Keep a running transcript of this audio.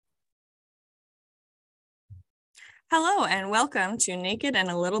Hello and welcome to Naked and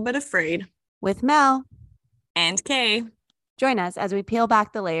a Little Bit Afraid With Mel. and Kay. Join us as we peel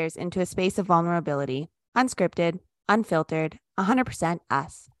back the layers into a space of vulnerability, unscripted, unfiltered, 100%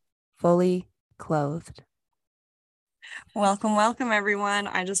 us, fully clothed. Welcome, everyone.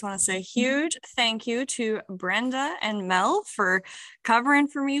 I just want to say a huge thank you to Brenda and Mel for covering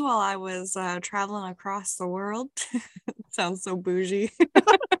for me while I was traveling across the world. Sounds so bougie.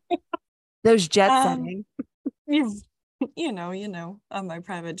 Those jet setting. You know, on my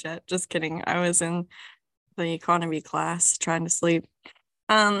private jet. Just kidding. I was in the economy class trying to sleep.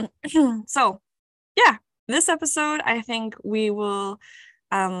 So yeah, this episode, I think we will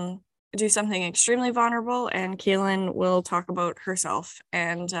do something extremely vulnerable, and Kaylin will talk about herself.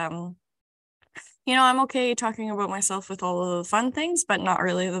 And I'm okay talking about myself with all of the fun things, but not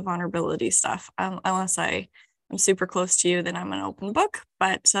really the vulnerability stuff. Unless I'm super close to you, then I'm an open book.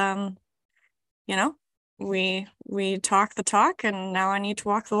 But we talk the talk, and now I need to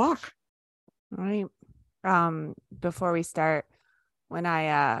walk the walk. All right. Before we start, when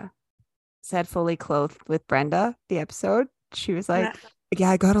I said fully clothed with Brenda, the episode, she was like,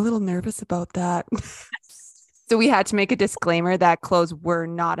 yeah, I got a little nervous about that. So we had to make a disclaimer that clothes were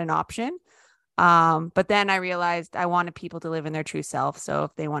not an option. But then I realized I wanted people to live in their true self. So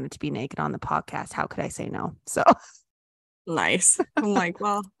if they wanted to be naked on the podcast, how could I say no? So nice. I'm like,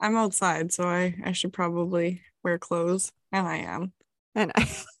 well, I'm outside, so I should probably wear clothes. And I am. And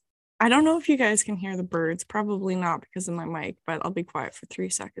I don't know if you guys can hear the birds. Probably not because of my mic, but I'll be quiet for 3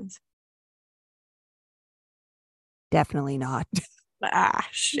 seconds. Definitely not.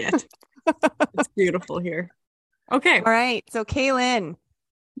 Shit. It's beautiful here. Okay. All right. So Kaylin.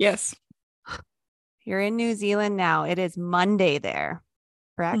 Yes. You're in New Zealand now. It is Monday there,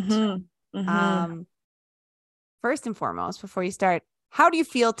 correct? Mm-hmm. Mm-hmm. First and foremost, before you start, how do you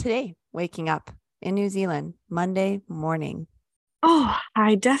feel today waking up in New Zealand, Monday morning? Oh,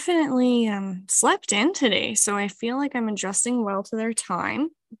 I definitely slept in today. So I feel like I'm adjusting well to their time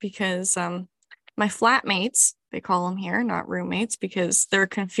because my flatmates, they call them here, not roommates, because they're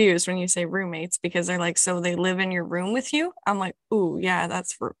confused when you say roommates because they're like, so they live in your room with you? I'm like, ooh, yeah,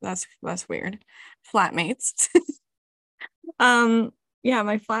 that's weird. Flatmates. Yeah,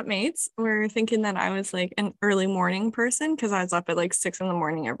 my flatmates were thinking that I was like an early morning person because I was up at like 6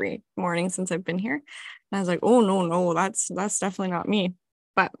 a.m. every morning since I've been here. And I was like, oh no, that's definitely not me.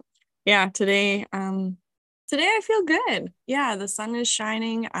 But yeah, today I feel good. Yeah, the sun is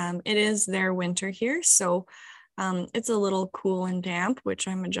shining. It is their winter here, so it's a little cool and damp, which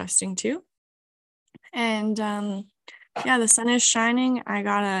I'm adjusting to. And yeah, the sun is shining. I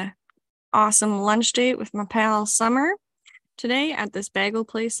got a awesome lunch date with my pal Summer today at this bagel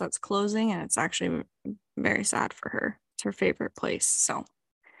place that's closing, and it's actually very sad for her. It's her favorite place. So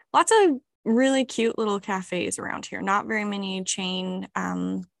lots of really cute little cafes around here, not very many chain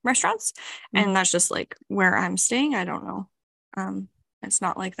restaurants. And that's just like where I'm staying. I don't know. It's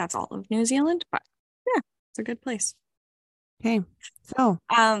not like that's all of New Zealand, but yeah, it's a good place. Okay. So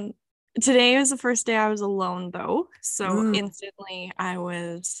today was the first day I was alone though. So instantly I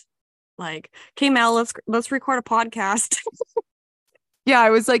was like, okay, Mel, let's record a podcast. Yeah, I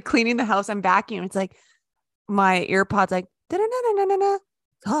was like cleaning the house. I'm vacuuming. It's like my earpods like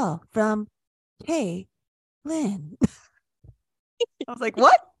call from Hey Lynn. I was like,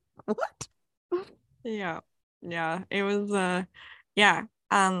 what? Yeah. It was yeah.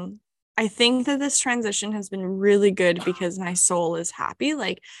 I think that this transition has been really good because my soul is happy.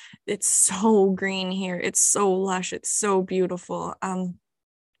 Like it's so green here. It's so lush. It's so beautiful.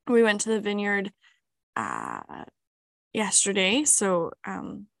 We went to the vineyard yesterday. So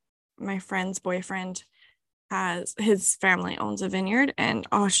my friend's boyfriend has his family owns a vineyard, and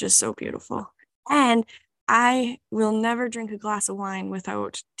oh, it's just so beautiful. And I will never drink a glass of wine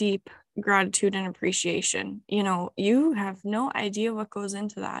without deep gratitude and appreciation. You have no idea what goes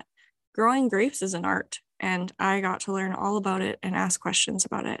into that. Growing grapes is an art, and I got to learn all about it and ask questions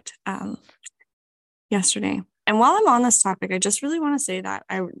about it yesterday. And while I'm on this topic, I just really want to say that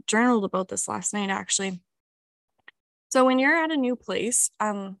I journaled about this last night, actually. So when you're at a new place,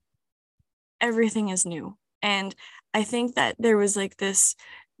 everything is new. And I think that there was like this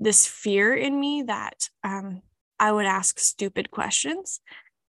fear in me that I would ask stupid questions.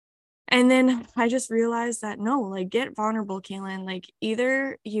 And then I just realized that no, like get vulnerable, Kaylin. Like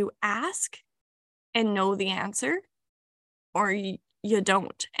either you ask and know the answer, or you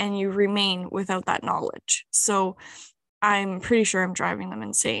don't, and you remain without that knowledge. So I'm pretty sure I'm driving them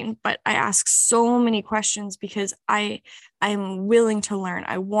insane, but I ask so many questions because I'm willing to learn.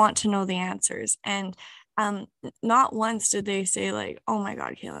 I want to know the answers. And not once did they say like, oh my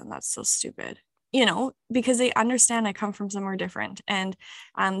God, Kaylin, that's so stupid. because they understand I come from somewhere different, and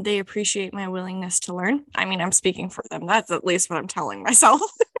they appreciate my willingness to learn. I mean, I'm speaking for them. That's at least what I'm telling myself.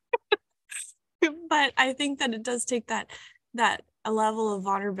 But I think that it does take that a level of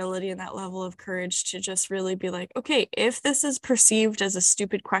vulnerability and that level of courage to just really be like, okay, if this is perceived as a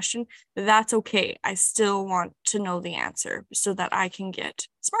stupid question, that's okay. I still want to know the answer so that I can get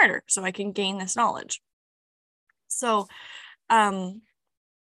smarter, so I can gain this knowledge. So, um,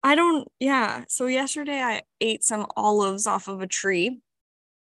 I don't, yeah. So yesterday I ate some olives off of a tree,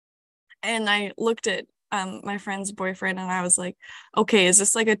 and I looked at my friend's boyfriend, and I was like, okay, is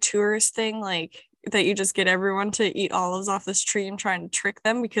this like a tourist thing? Like, that you just get everyone to eat olives off this tree and trying to trick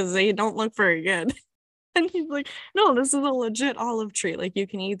them because they don't look very good. And he's like, no, this is a legit olive tree. Like, you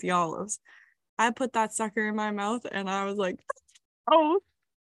can eat the olives. I put that sucker in my mouth, and I was like, oh.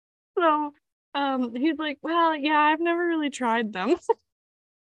 So he's like, well, yeah, I've never really tried them.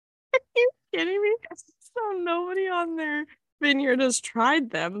 Are you kidding me? So nobody on their vineyard has tried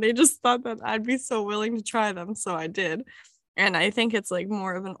them. They just thought that I'd be so willing to try them. So I did. And I think it's like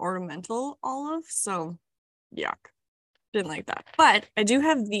more of an ornamental olive. So yuck. Didn't like that. But I do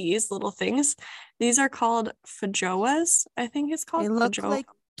have these little things. These are called feijoas, I think it's called. They look Feijoa. like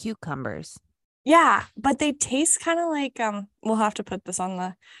cucumbers. Yeah, but they taste kind of like we'll have to put this on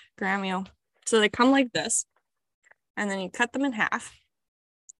the Grameo. So they come like this, and then you cut them in half,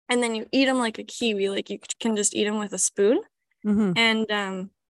 and then you eat them like a kiwi. Like, you can just eat them with a spoon. Mm-hmm. And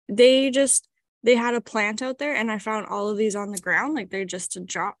they had a plant out there, and I found all of these on the ground, like they just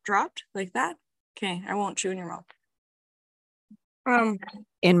dropped like that. Okay, I won't chew in your mouth.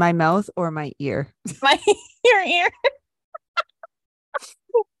 In my mouth or my ear? Your ear.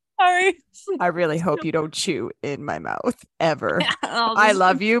 Sorry. I really hope you don't chew in my mouth ever. Yeah, I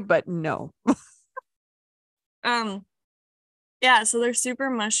love you, but no. Yeah, so they're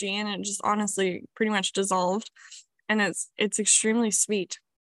super mushy, and it just honestly pretty much dissolved, and it's extremely sweet.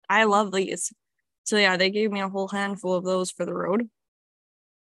 I love these. So yeah, they gave me a whole handful of those for the road.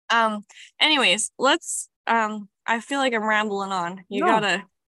 Anyways, let's I feel like I'm rambling on. You gotta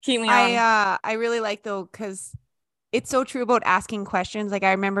keep me on. I really like though, because it's so true about asking questions. Like,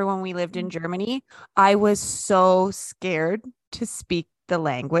 I remember when we lived in Germany, I was so scared to speak the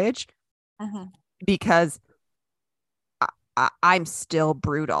language because I'm still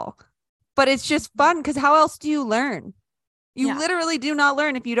brutal. But it's just fun because how else do you learn? You literally do not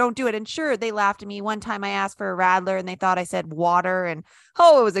learn if you don't do it. And sure, they laughed at me. One time I asked for a radler and they thought I said water. And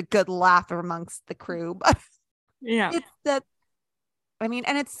it was a good laugh amongst the crew. But yeah, it's that, I mean,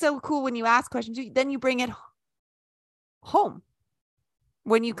 and it's so cool when you ask questions, then you bring it home.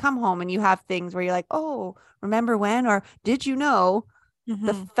 When you come home and you have things where you're like, oh, remember when? Or did you know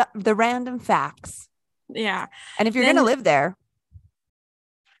the random facts? Yeah. And if you're going to live there,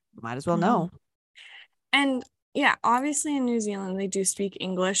 might as well know. And yeah, obviously in New Zealand, they do speak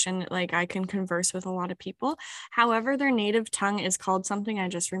English, and like I can converse with a lot of people. However, their native tongue is called something I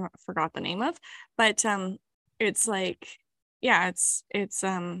just forgot the name of, but it's like, yeah, it's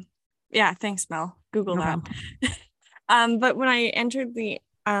yeah, thanks, Mel. Google that. But when I entered the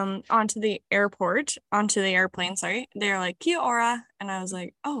onto the airplane, sorry, they're like kia ora, and I was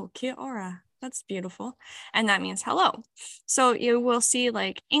like, oh, kia ora. That's beautiful. And that means hello. So you will see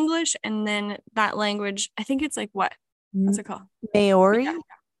like English, and then that language, I think it's like what's it called? Maori?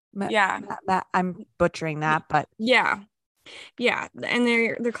 Yeah. I'm butchering that, but yeah. And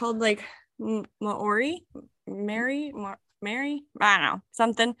they're called like Maori, Mary, I don't know,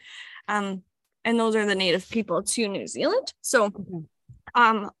 something. And those are the native people to New Zealand. So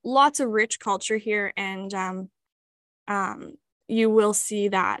lots of rich culture here, and you will see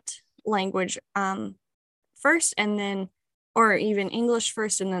that language first, and then, or even English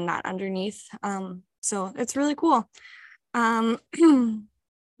first and then that underneath. So it's really cool.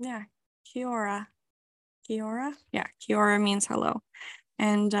 Yeah, kia ora. Yeah, kia ora means hello.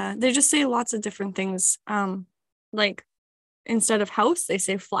 And they just say lots of different things. Like, instead of house, they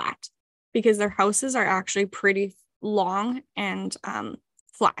say flat, because their houses are actually pretty long and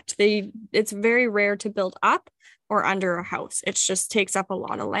flat. It's very rare to build up or under a house. It just takes up a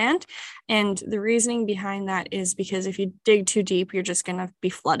lot of land. And the reasoning behind that is because if you dig too deep, you're just going to be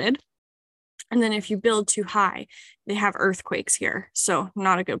flooded. And then if you build too high, they have earthquakes here. So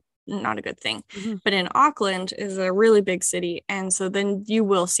not a good thing. But in Auckland is a really big city, and so then you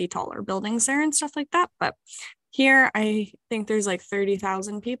will see taller buildings there and stuff like that. But here, I think there's like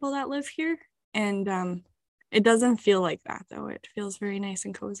 30,000 people that live here, and it doesn't feel like that, though. It feels very nice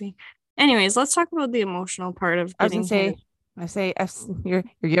and cozy. Anyways, let's talk about the emotional part of getting here. You're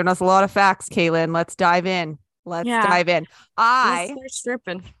giving us a lot of facts, Kaylin. Let's dive in. Let's dive in. Let's start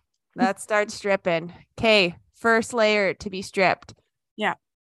stripping. Let's start stripping. Okay, first layer to be stripped. Yeah.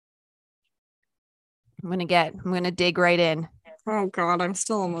 I'm gonna dig right in. Oh God, I'm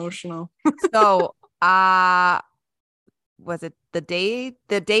still emotional. So, was it the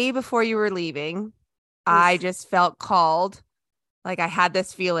day before you were leaving? I Oof. just felt called. Like I had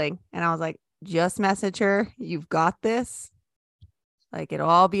this feeling and I was like, just message her. You've got this. Like it'll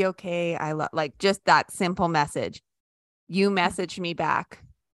all be okay. I love like just that simple message. You messaged me back.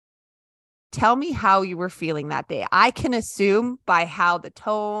 Tell me how you were feeling that day. I can assume by how the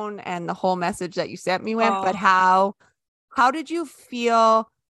tone and the whole message that you sent me went, but Oh, how did you feel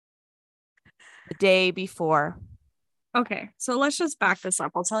the day before? okay. So let's just back this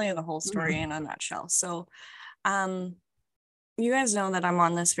up. I'll tell you the whole story Mhm. in a nutshell. So, um, you guys know that I'm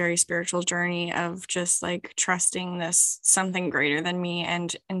on this very spiritual journey of just like trusting this something greater than me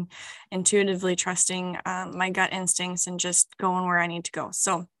and intuitively trusting my gut instincts and just going where I need to go.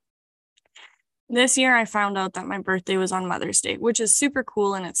 So this year I found out that my birthday was on Mother's Day, which is super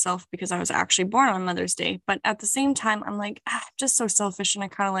cool in itself because I was actually born on Mother's Day. But at the same time, I'm like, I'm just so selfish and I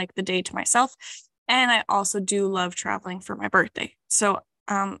kind of like the day to myself. And I also do love traveling for my birthday. So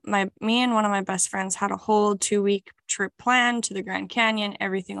me and one of my best friends had a whole 2 week trip planned to the Grand Canyon,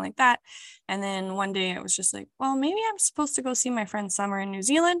 everything like that. And then one day it was just like, well, maybe I'm supposed to go see my friend Summer in New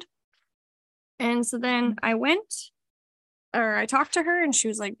Zealand. And so then I talked to her and she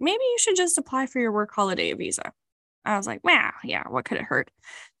was like, maybe you should just apply for your work holiday visa. I was like, wow, yeah, what could it hurt?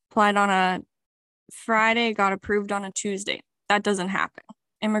 Applied on a Friday, got approved on a Tuesday. That doesn't happen.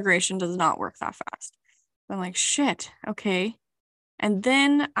 Immigration does not work that fast. I'm like, shit, okay. And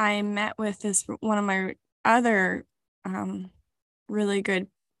then I met with this one of my other really good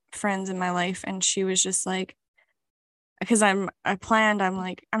friends in my life, and she was just like, because I'm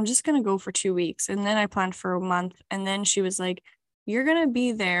like, I'm just gonna go for 2 weeks. And then I planned for a month. And then she was like, you're gonna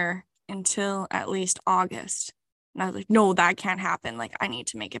be there until at least August. And I was like, no, that can't happen. Like, I need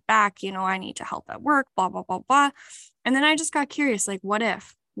to make it back, I need to help at work, blah, blah, blah, blah. And then I just got curious, like, what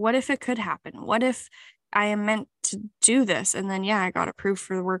if? What if it could happen? What if I am meant to do this? And then yeah, I got approved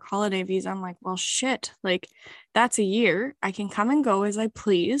for the work holiday visa. I'm like, well, shit, like that's a year. I can come and go as I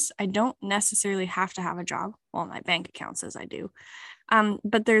please. I don't necessarily have to have a job. Well, my bank account says I do.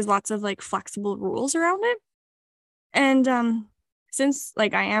 But there's lots of like flexible rules around it. And since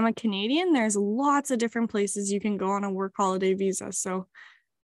like I am a Canadian, there's lots of different places you can go on a work holiday visa. So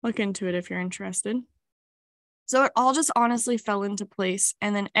look into it if you're interested. So it all just honestly fell into place.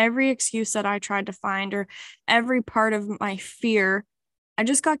 And then every excuse that I tried to find or every part of my fear, I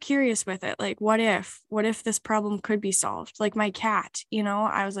just got curious with it. Like, what if? What if this problem could be solved? Like my cat,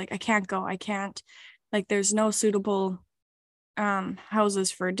 I was like, I can't go. I can't. Like, there's no suitable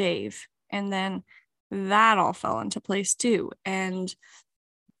houses for Dave. And then that all fell into place too. And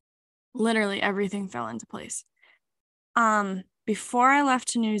literally everything fell into place. Before I left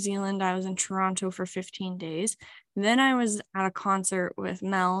to New Zealand, I was in Toronto for 15 days. Then I was at a concert with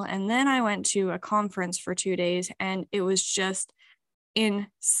Mel, and then I went to a conference for 2 days, and it was just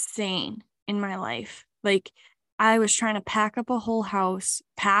insane in my life. Like, I was trying to pack up a whole house,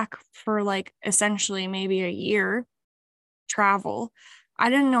 pack for like essentially maybe a year travel. I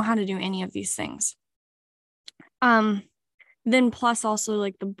didn't know how to do any of these things. Um, then plus also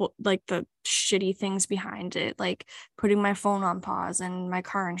like the shitty things behind it, like putting my phone on pause and my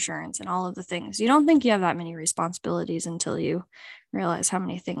car insurance and all of the things. You don't think you have that many responsibilities until you realize how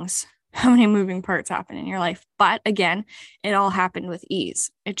many moving parts happen in your life. But again, it all happened with ease.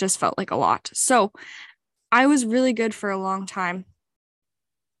 It just felt like a lot. So I was really good for a long time.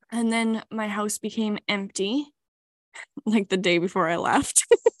 And then my house became empty like the day before I left.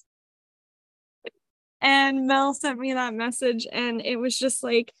 And Mel sent me that message, and it was just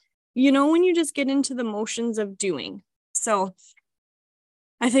like, when you just get into the motions of doing. So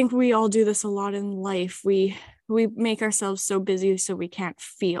I think we all do this a lot in life. We make ourselves so busy so we can't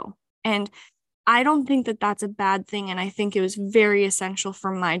feel. And I don't think that that's a bad thing. And I think it was very essential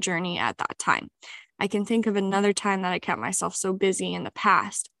for my journey at that time. I can think of another time that I kept myself so busy in the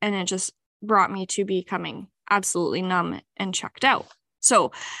past, and it just brought me to becoming absolutely numb and checked out.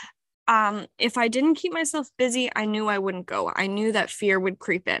 So if I didn't keep myself busy, I knew I wouldn't go. I knew that fear would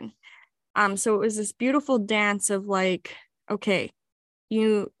creep in. So it was this beautiful dance of like, okay,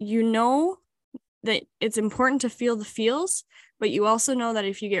 you know that it's important to feel the feels, but you also know that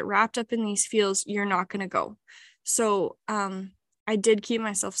if you get wrapped up in these feels, you're not going to go. So I did keep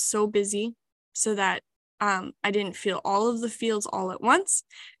myself so busy so that I didn't feel all of the feels all at once,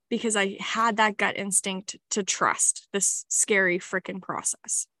 because I had that gut instinct to trust this scary freaking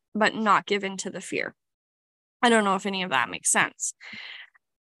process, but not give in to the fear. I don't know if any of that makes sense.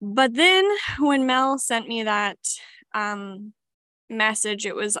 But then when Mel sent me that message,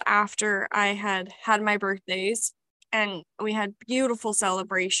 it was after I had my birthdays, and we had beautiful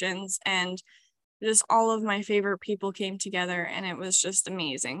celebrations, and just all of my favorite people came together, and it was just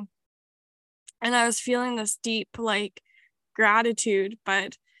amazing. And I was feeling this deep like gratitude,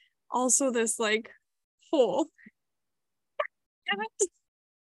 but also this like hole,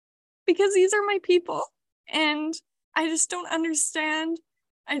 because these are my people, and I just don't understand.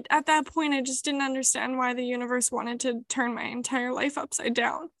 At that point, I just didn't understand why the universe wanted to turn my entire life upside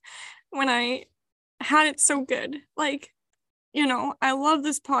down when I had it so good. Like, I love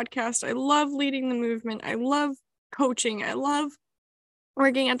this podcast. I love leading the movement. I love coaching. I love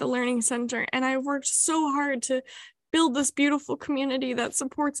working at the Learning Center. And I worked so hard to build this beautiful community that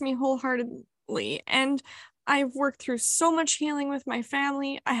supports me wholeheartedly. And I've worked through so much healing with my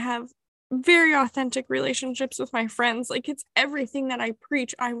family. I have very authentic relationships with my friends. Like, it's everything that I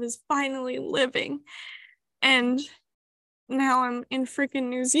preach. I was finally living. And now I'm in freaking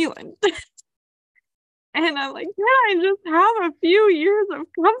New Zealand. And I'm like, can I just have a few years of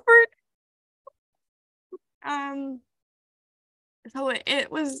comfort? So it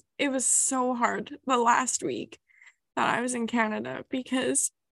was so hard the last week that I was in Canada,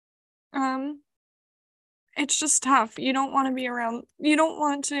 because it's just tough. You don't want to be around, you don't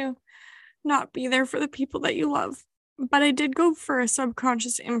want to not be there for the people that you love. But I did go for a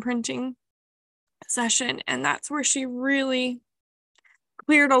subconscious imprinting session, and that's where she really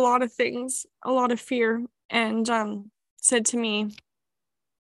cleared a lot of things, a lot of fear, and said to me,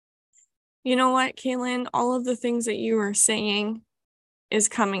 you know what, Kaylin, all of the things that you are saying is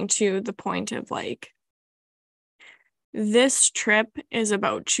coming to the point of like, this trip is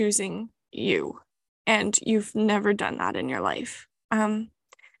about choosing you, and you've never done that in your life.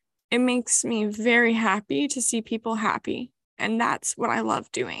 It makes me very happy to see people happy, and that's what I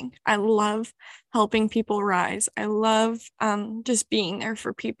love doing. I love helping people rise. I love just being there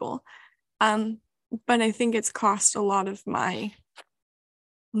for people. But I think it's cost a lot of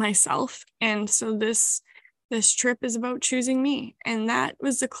myself, and so this trip is about choosing me, and that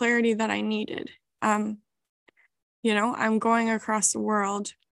was the clarity that I needed. I'm going across the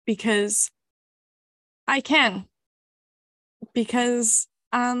world because I can, because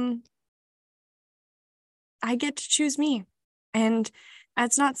I get to choose me, and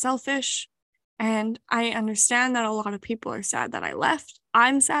that's not selfish. And I understand that a lot of people are sad that I left.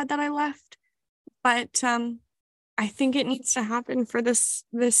 I'm sad that I left, but I think it needs to happen for this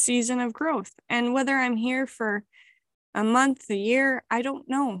season of growth. And whether I'm here for a month, a year, I don't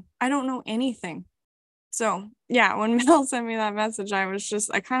know. I don't know anything. So yeah, when Mel sent me that message, I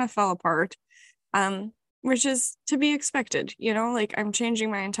kind of fell apart, which is to be expected, like, I'm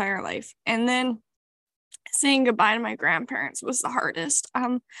changing my entire life. And then saying goodbye to my grandparents was the hardest.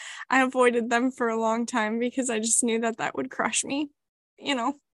 I avoided them for a long time because I just knew that that would crush me,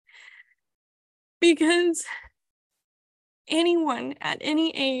 because anyone at any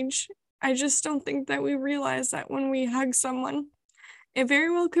age, I just don't think that we realize that when we hug someone, it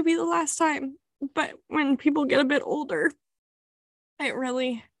very well could be the last time. But when people get a bit older, it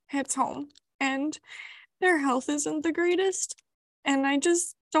really hits home, and their health isn't the greatest. And I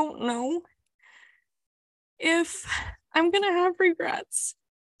just don't know if I'm going to have regrets.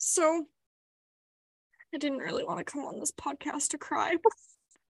 So I didn't really want to come on this podcast to cry.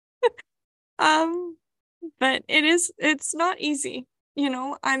 But it's not easy.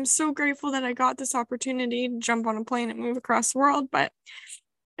 I'm so grateful that I got this opportunity to jump on a plane and move across the world, but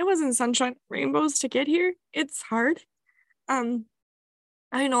it wasn't sunshine and rainbows to get here. It's hard.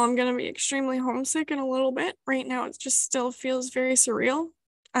 I know I'm gonna be extremely homesick in a little bit. Right now, it just still feels very surreal.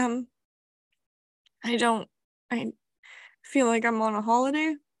 I feel like I'm on a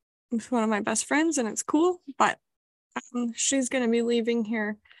holiday with one of my best friends, and it's cool, but she's gonna be leaving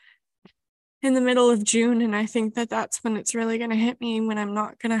here in the middle of June, and I think that that's when it's really gonna hit me, when I'm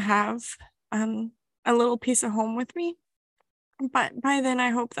not gonna have a little piece of home with me. But by then, I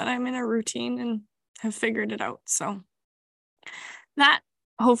hope that I'm in a routine and have figured it out. So that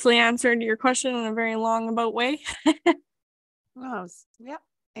hopefully answered your question in a very long about way. Oh, yeah,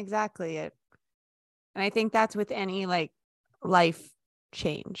 exactly it. And I think that's with any like life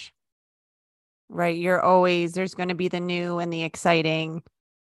change, right? There's going to be the new and the exciting,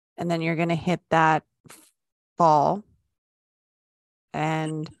 and then you're going to hit that fall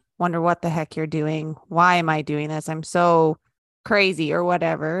and wonder what the heck you're doing. Why am I doing this? I'm so crazy or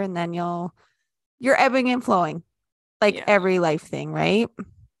whatever. And then you're ebbing and flowing, like every life thing, right?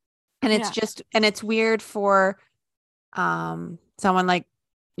 And it's just, and it's weird for someone like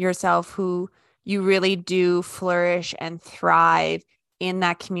yourself who you really do flourish and thrive in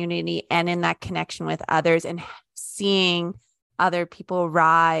that community and in that connection with others and seeing other people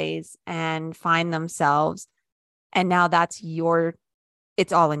rise and find themselves. And now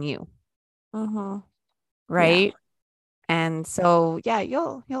it's all in you. Mm-hmm. Right. Yeah. And so, yeah,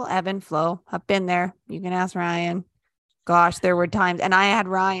 you'll ebb and flow. I've been there. You can ask Ryan. Gosh, there were times, and I had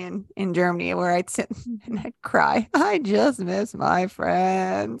Ryan in Germany where I'd sit and I'd cry. I just miss my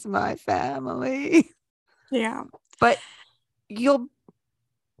friends, my family. Yeah. But you'll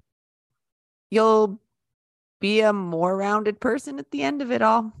be a more rounded person at the end of it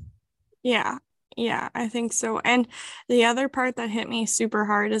all. Yeah. Yeah, I think so. And the other part that hit me super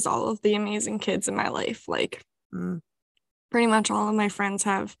hard is all of the amazing kids in my life. Like Mm. pretty much all of my friends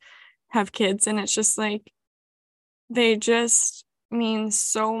have kids, and it's just like they just mean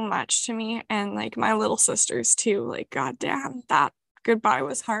so much to me, and like my little sisters too. Like goddamn, that goodbye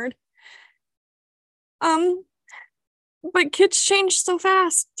was hard. Um, but kids change so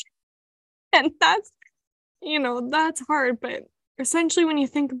fast. And that's hard, but essentially when you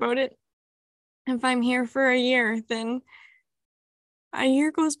think about it, if I'm here for a year, then a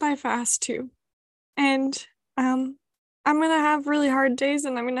year goes by fast too. And um I'm gonna have really hard days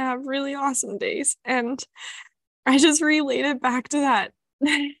and I'm gonna have really awesome days. And I just related back to that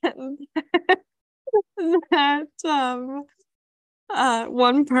that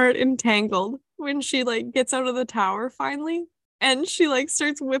one part in Tangled when she like gets out of the tower finally and she like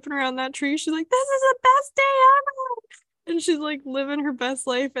starts whipping around that tree. She's like, this is the best day ever. And she's like living her best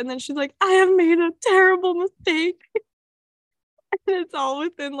life. And then she's like, I have made a terrible mistake. And it's all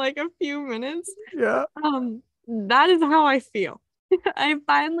within like a few minutes. Yeah. That is how I feel. I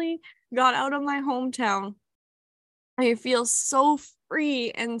finally got out of my hometown. I feel so free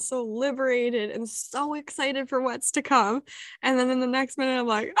and so liberated and so excited for what's to come. And then in the next minute, I'm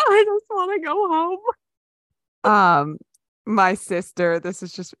like, oh, I just want to go home. My sister, this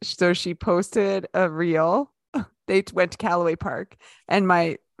is just so she posted a reel. They went to Callaway Park, and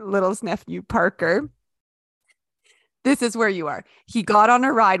my littlest nephew, Parker, this is where you are. He got on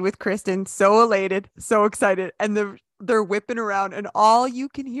a ride with Kristen, so elated, so excited, and they're whipping around, and all you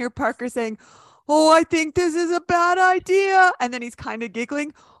can hear Parker saying, oh, I think this is a bad idea. And then he's kind of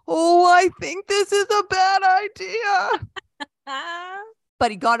giggling. Oh, I think this is a bad idea.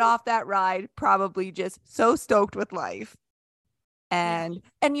 But he got off that ride probably just so stoked with life. And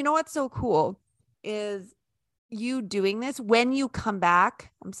you know what's so cool is you doing this when you come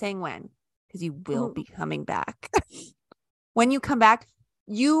back. I'm saying when, because you will be coming back. When you come back,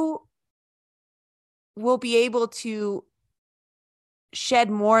 you will be able to shed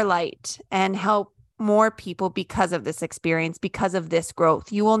more light and help more people because of this experience, because of this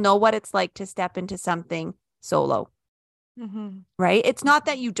growth. You will know what it's like to step into something solo. Mm-hmm. Right? It's not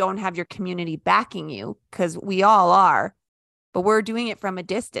that you don't have your community backing you, because we all are, but we're doing it from a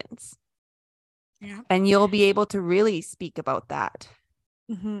distance. Yeah. And you'll be able to really speak about that.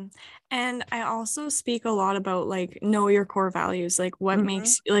 Mm-hmm. And I also speak a lot about like know your core values, like what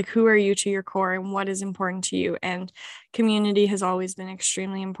makes like who are you to your core and what is important to you. And community has always been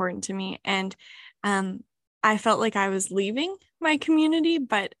extremely important to me. And I felt like I was leaving my community,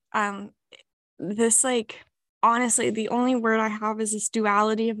 but this like honestly the only word I have is this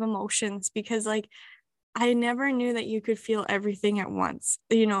duality of emotions, because like I never knew that you could feel everything at once,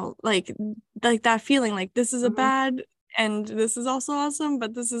 like that feeling like this is a bad and this is also awesome,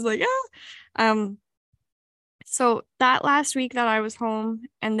 but this is like so that last week that I was home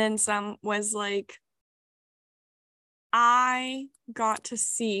and then some was like I got to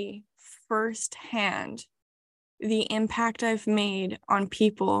see firsthand the impact I've made on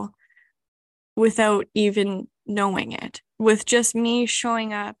people without even knowing it, with just me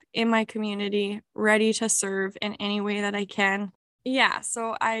showing up in my community, ready to serve in any way that I can. Yeah,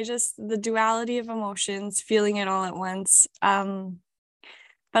 so the duality of emotions, feeling it all at once. But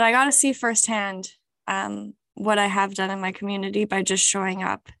I got to see firsthand what I have done in my community by just showing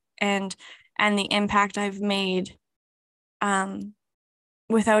up and the impact I've made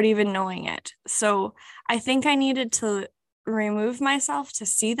without even knowing it. So I think I needed to remove myself to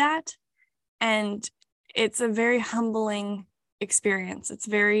see that. And it's a very humbling experience. It's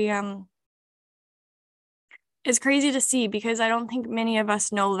very it's crazy to see, because I don't think many of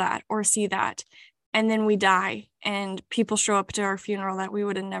us know that or see that. And then we die and people show up to our funeral that we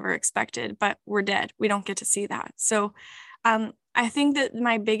would have never expected, but we're dead. We don't get to see that. So I think that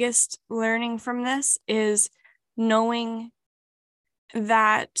my biggest learning from this is knowing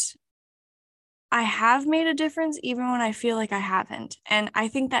that I have made a difference even when I feel like I haven't. And I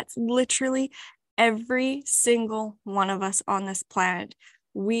think that's literally every single one of us on this planet.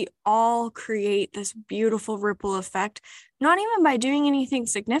 we all create this beautiful ripple effect, not even by doing anything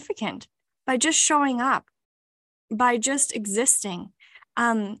significant, by just showing up, by just existing,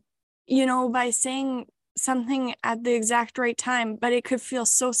 by saying something at the exact right time, but it could feel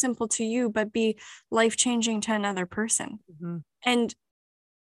so simple to you, but be life-changing to another person. Mm-hmm. And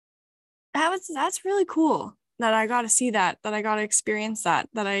that's really cool that I got to see that I got to experience that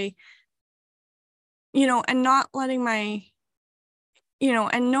I, and not letting my,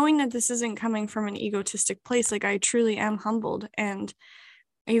 and knowing that this isn't coming from an egotistic place. Like, I truly am humbled. And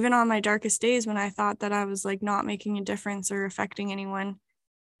even on my darkest days, when I thought that I was like not making a difference or affecting anyone,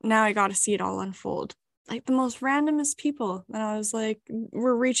 now I got to see it all unfold. Like, the most randomest people. And I was like,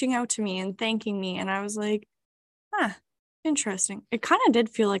 were reaching out to me and thanking me. And I was like, interesting. It kind of did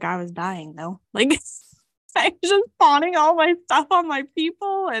feel like I was dying though. Like, I was just pawning all my stuff on my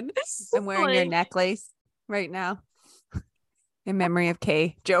people. And I'm wearing your necklace right now in memory of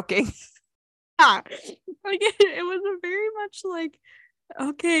Kay. Joking. Like, it was a very much like,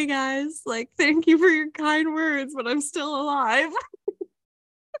 okay, guys, like, thank you for your kind words, but I'm still alive.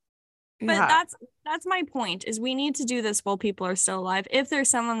 But that's my point, is we need to do this while people are still alive. If there's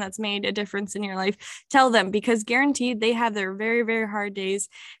someone that's made a difference in your life, tell them, because guaranteed they have their very, very hard days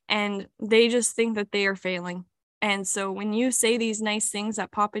and they just think that they are failing. And so when you say these nice things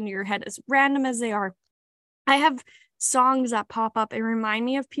that pop into your head, as random as they are, I have songs that pop up and remind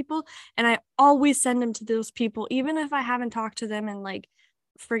me of people, and I always send them to those people, even if I haven't talked to them in like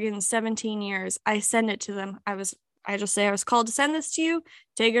friggin' 17 years. I send it to them. I just say, I was called to send this to you,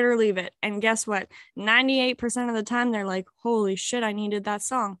 take it or leave it. And guess what? 98% of the time they're like, holy shit, I needed that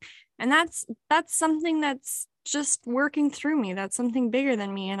song. And that's something that's just working through me. That's something bigger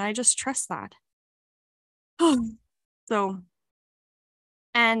than me. And I just trust that. So,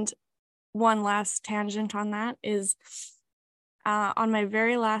 and one last tangent on that is on my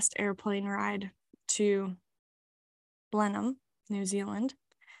very last airplane ride to Blenheim, New Zealand,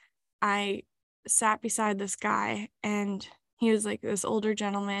 I sat beside this guy, and he was like this older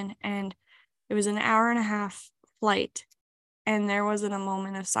gentleman, and it was an hour and a half flight, and there wasn't a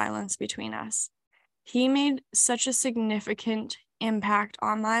moment of silence between us. He made such a significant impact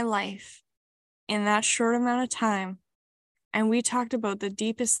on my life in that short amount of time. And we talked about the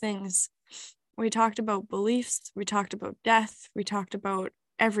deepest things. We talked about beliefs, we talked about death, we talked about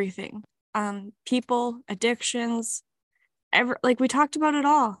everything. People, addictions, we talked about it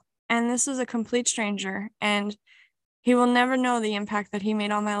all. And this is a complete stranger, and he will never know the impact that he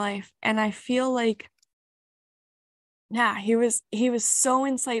made on my life. And I feel like, yeah, he was so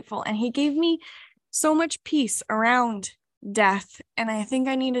insightful, and he gave me so much peace around death. And I think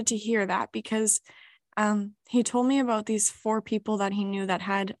I needed to hear that, because he told me about these 4 people that he knew that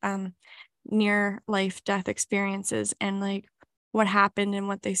had near life death experiences, and like what happened and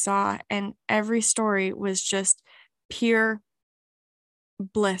what they saw. And every story was just pure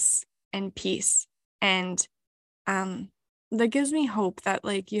bliss and peace. And that gives me hope that,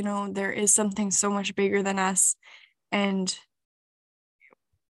 like, there is something so much bigger than us, and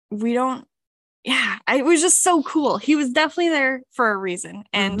we don't, it was just so cool. He was definitely there for a reason,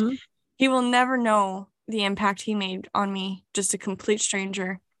 and he will never know the impact he made on me, just a complete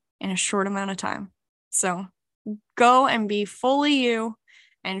stranger in a short amount of time. So go and be fully you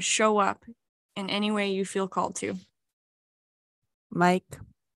and show up in any way you feel called to. Mic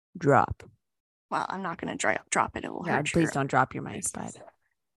drop. Well, I'm not going to drop it. It will hurt. Please don't drop your mic, but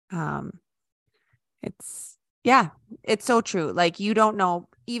it's so true. Like, you don't know,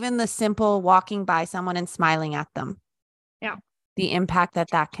 even the simple walking by someone and smiling at them. Yeah. The impact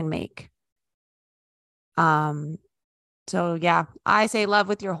that can make. So yeah, I say love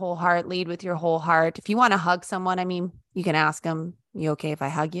with your whole heart, lead with your whole heart. If you want to hug someone, I mean, you can ask them, you okay if I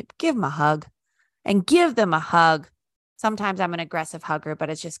hug you? Give them a hug, and give them a hug. Sometimes I'm an aggressive hugger,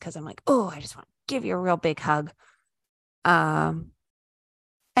 but it's just because I'm like, oh, I just want to give you a real big hug. And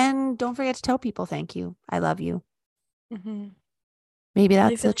don't forget to tell people thank you. I love you. Mm-hmm. Maybe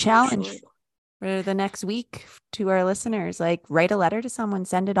that's a challenge for the next week to our listeners. Like, write a letter to someone,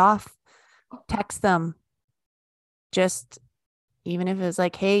 send it off, text them. Just, even if it was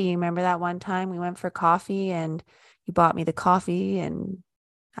like, hey, you remember that one time we went for coffee and you bought me the coffee and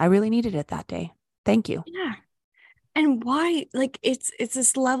I really needed it that day. Thank you. Yeah. And why? Like, it's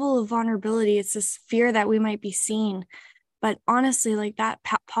this level of vulnerability. It's this fear that we might be seen. But honestly, like, that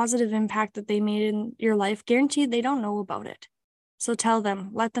positive impact that they made in your life, guaranteed they don't know about it. So tell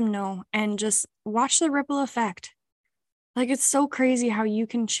them, let them know, and just watch the ripple effect. Like, it's so crazy how you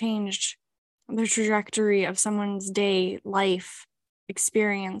can change the trajectory of someone's day, life,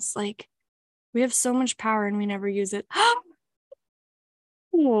 experience. Like, we have so much power and we never use it.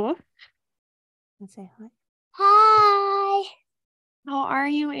 Aw. Let's say hi. Hi. How are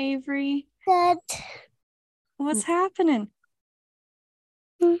you, Avery? Good. What's happening?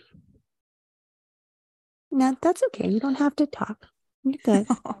 No, that's okay. You don't have to talk. You're good.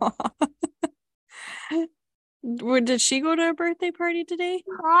 Did she go to a birthday party today?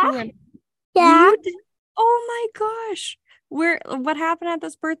 Huh? You Yeah. You did? Oh my gosh. What happened at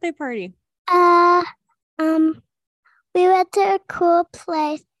this birthday party? Uh, we went to a cool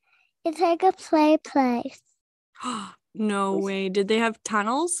place. It's like a play place. No way. Did they have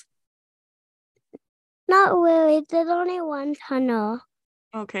tunnels? Not really. There's only one tunnel.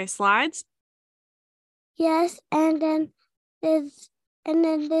 Okay, slides? Yes, and then there's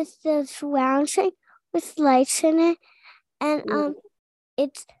this round thing with lights in it, and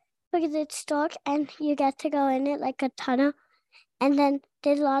it's because it's dark, and you get to go in it like a tunnel, and then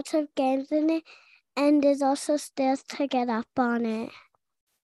there's lots of games in it, and there's also stairs to get up on it.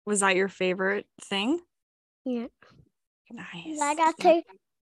 Was that your favorite thing? Yeah. Nice. I got to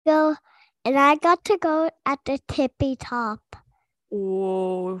go, and I got to go at the tippy top.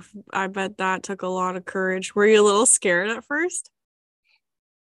 Whoa, I bet that took a lot of courage. Were you a little scared at first?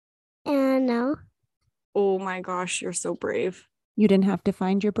 And no, Oh my gosh, you're so brave. You didn't have to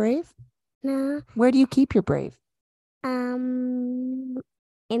find your brave? no, Where do you keep your brave?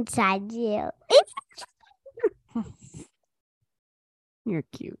 inside you. You're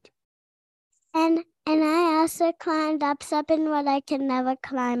cute. And I also climbed up something what I can never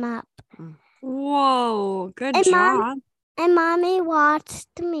climb up. Whoa, good And job. And Mommy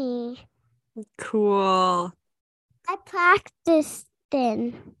watched me. Cool. I practiced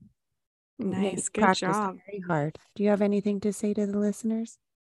then. Nice, good Practiced job. very hard. Do you have anything to say to the listeners?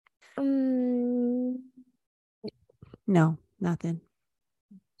 Um, No, nothing.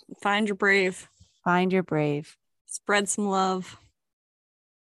 Find your brave. Find your brave. Spread some love.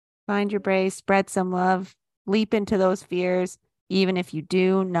 Find your brave. Spread some love. Leap into those fears, even if you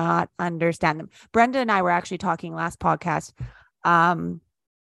do not understand them. Brenda and I were actually talking last podcast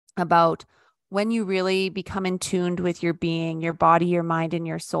about when you really become in tuned with your being, your body, your mind, and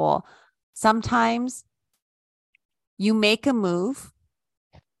your soul. Sometimes you make a move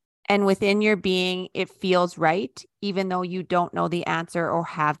and within your being, it feels right, even though you don't know the answer or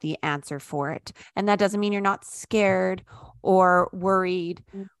have the answer for it. And that doesn't mean you're not scared or worried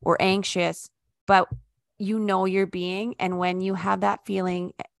or anxious, but you know your being. And when you have that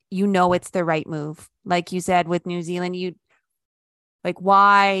feeling, you know it's the right move. Like you said with New Zealand, you like,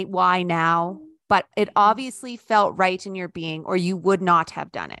 why now? But it obviously felt right in your being, or you would not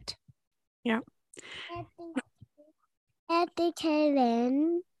have done it. Yeah. at the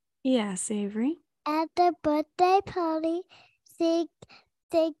Karen, Yes, Avery. at the birthday party, they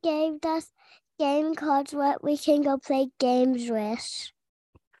gave us game cards what we can go play games with.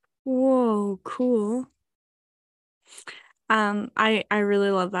 Whoa, cool. I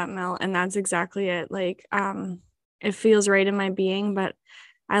really love that, Mel, and that's exactly it. Like, it feels right in my being, but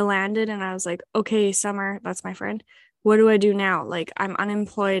I landed and I was like, okay, Summer, that's my friend. What do I do now? Like, I'm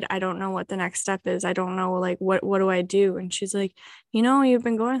unemployed. I don't know what the next step is. I don't know, like, what do I do? And she's like, you've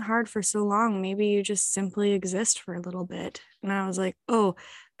been going hard for so long. Maybe you just simply exist for a little bit. And I was like, oh,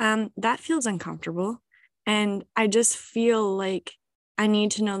 that feels uncomfortable. And I just feel like I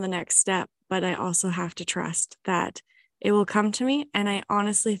need to know the next step, but I also have to trust that it will come to me. And I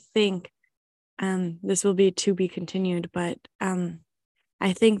honestly think this will be to be continued, but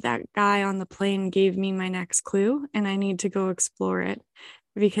I think that guy on the plane gave me my next clue and I need to go explore it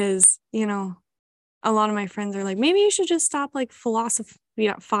because, a lot of my friends are like, maybe you should just stop like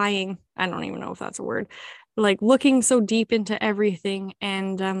philosophizing. I don't even know if that's a word, like looking so deep into everything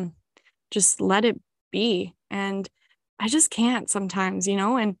and just let it be. And I just can't sometimes,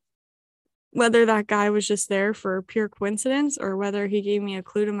 and whether that guy was just there for pure coincidence or whether he gave me a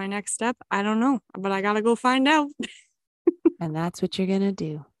clue to my next step, I don't know, but I got to go find out. And that's what you're going to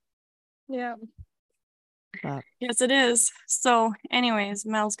do. Yeah. But Yes, it is. So, anyways,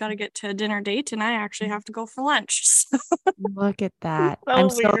 Mel's got to get to a dinner date and I actually have to go for lunch. So. look at that. So I'm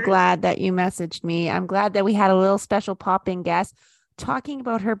so weird. glad that you messaged me. I'm glad that we had a little special pop-in guest talking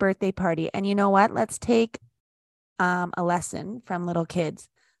about her birthday party. And you know what? Let's take a lesson from little kids.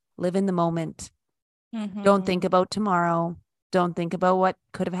 Live in the moment. Don't think about tomorrow. Don't think about what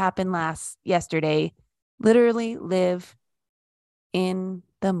could have happened yesterday. Literally live in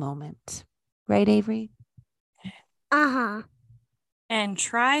the moment. Right, Avery? Uh-huh. And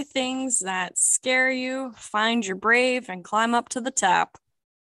try things that scare you, find your brave, and climb up to the top.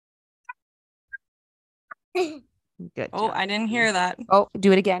 Good Oh, job. I didn't hear that. Oh,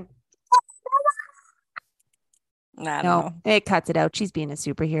 do it again. I don't No, know. it cuts it out. She's being a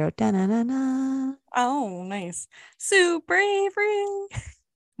superhero. Da-na-na-na. Oh, nice. Super Avery.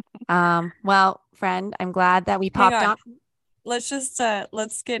 Well, friend, I'm glad that we Hang popped on. on.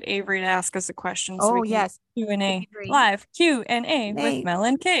 Let's get Avery to ask us a question so Oh, we can yes. Q&A. Avery. Live Q&A with Hey. Mel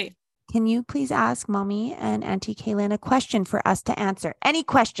and Kay. Can you please ask Mommy and Auntie Kaylin a question for us to answer? Any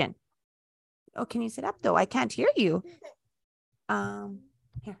question. Oh, can you sit up though? I can't hear you.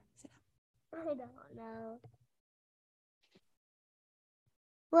 Here, sit up. I don't know.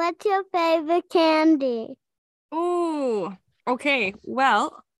 What's your favorite candy? Ooh, okay.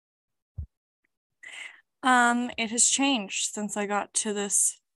 Well, it has changed since I got to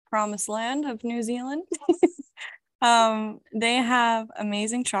this promised land of New Zealand. They have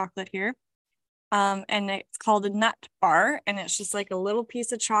amazing chocolate here. And it's called a nut bar, and it's just like a little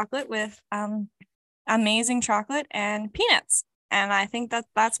piece of chocolate with amazing chocolate and peanuts. And I think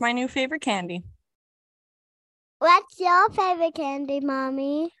that's my new favorite candy. What's your favorite candy,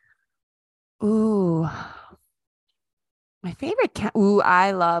 Mommy? Ooh, my favorite Ooh,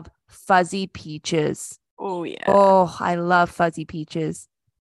 I love fuzzy peaches. Oh yeah. Oh, I love fuzzy peaches.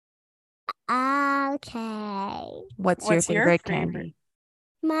 Okay. What's your favorite candy?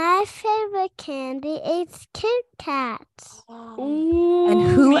 My favorite candy is Kit Kats. Ooh, And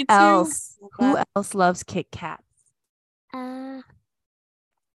who me too. else? Who else loves Kit Kats?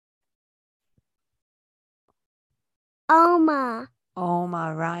 Oma.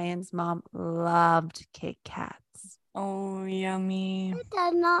 Oma, Ryan's mom loved Kit Kats. Oh, yummy. It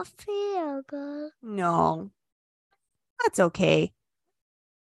does not feel good. No, that's okay.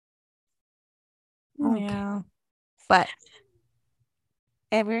 Okay. Yeah. But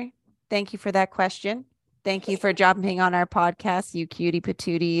Avery, thank you for that question. Thank you for jumping on our podcast, you cutie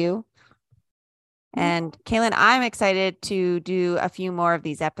patootie you. And Kaylin, I'm excited to do a few more of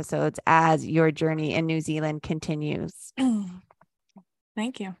these episodes as your journey in New Zealand continues.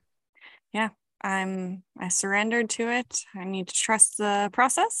 Thank you. Yeah, I surrendered to it. I need to trust the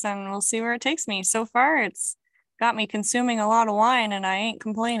process, and we'll see where it takes me. So far, it's got me consuming a lot of wine, and I ain't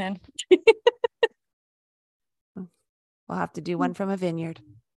complaining. We'll have to do one from a vineyard.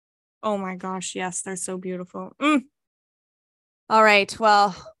 Oh my gosh, yes, they're so beautiful. All right,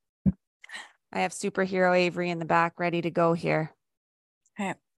 well, I have superhero Avery in the back ready to go here.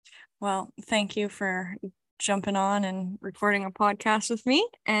 Okay. Well, thank you for jumping on and recording a podcast with me.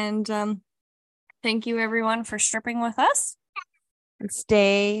 And thank you everyone for stripping with us. And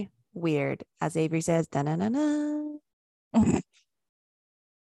stay weird. As Avery says, da-na-na-na.